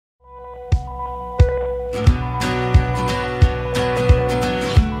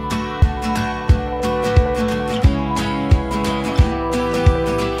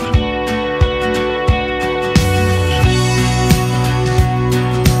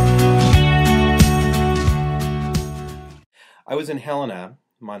I was in Helena,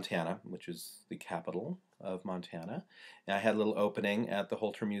 Montana, which is the capital of Montana. And I had a little opening at the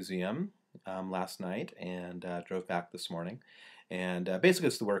Holter Museum last night and drove back this morning. And basically,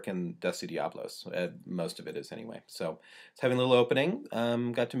 it's the work in Dusty Diablos. Most of it is anyway. So it's having a little opening.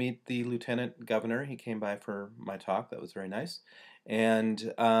 Got to meet the lieutenant governor. He came by for my talk. That was very nice.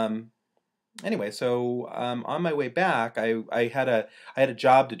 And anyway, so on my way back, I had a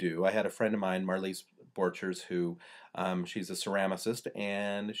job to do. I had a friend of mine, Marlise Borchers, who she's a ceramicist,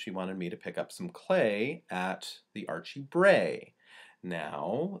 and she wanted me to pick up some clay at the Archie Bray.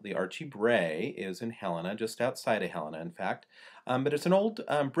 Now, the Archie Bray is in Helena, just outside of Helena, in fact, but it's an old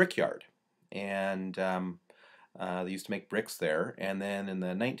brickyard, and they used to make bricks there. And then in the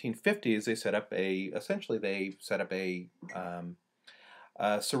 1950s, they set up a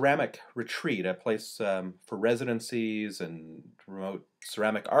ceramic retreat, a place for residencies and remote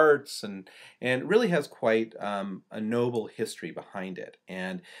ceramic arts, and it really has quite a noble history behind it,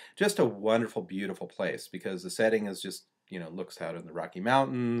 and just a wonderful, beautiful place because the setting is just, looks out in the Rocky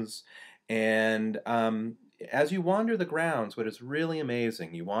Mountains, and as you wander the grounds, what is really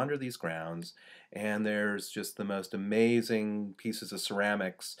amazing, you wander these grounds, and there's just the most amazing pieces of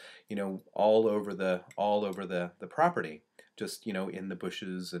ceramics, all over the property, just in the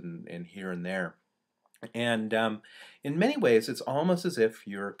bushes and here and there. And in many ways, it's almost as if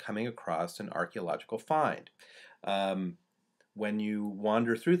you're coming across an archaeological find. When you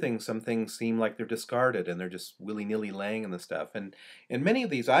wander through things, some things seem like they're discarded and they're just willy-nilly laying in the stuff. And many of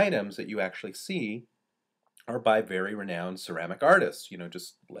these items that you actually see are by very renowned ceramic artists,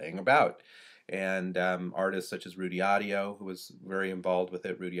 just laying about. And artists such as Rudy Adio, who was very involved with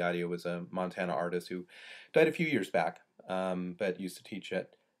it. Rudy Adio was a Montana artist who died a few years back, but used to teach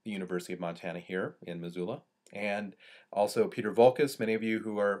at the University of Montana here in Missoula. And also Peter Volkus. Many of you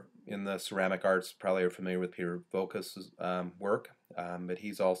who are in the ceramic arts probably are familiar with Peter Volkus' work, but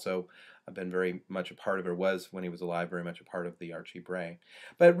he's also been very much a part of, or was when he was alive, very much a part of the Archie Bray.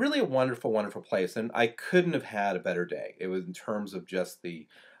 But really a wonderful, wonderful place, and I couldn't have had a better day. It was in terms of just the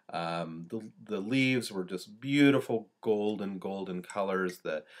leaves were just beautiful golden colors.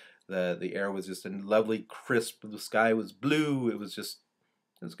 The air was just a lovely crisp. The sky was blue. It was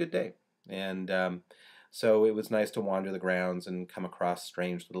a good day, and so it was nice to wander the grounds and come across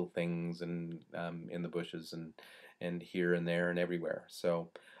strange little things and in the bushes and here and there and everywhere.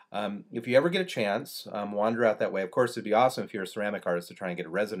 So if you ever get a chance, wander out that way. Of course, it'd be awesome if you're a ceramic artist to try and get a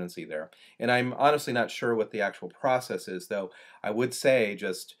residency there. And I'm honestly not sure what the actual process is, though. I would say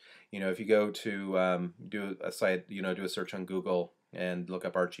just, if you go to do a site, do a search on Google and look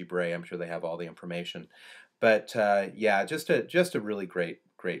up Archie Bray, I'm sure they have all the information. But yeah, just a really great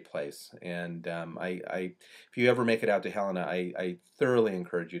place. And if you ever make it out to Helena, I thoroughly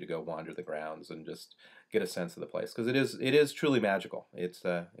encourage you to go wander the grounds and just get a sense of the place, because it is truly magical. It's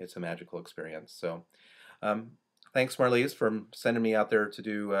a magical experience. So thanks, Marlise, for sending me out there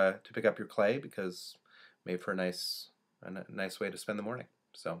to pick up your clay, because made for a nice way to spend the morning.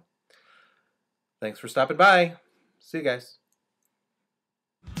 So thanks for stopping by. See you guys.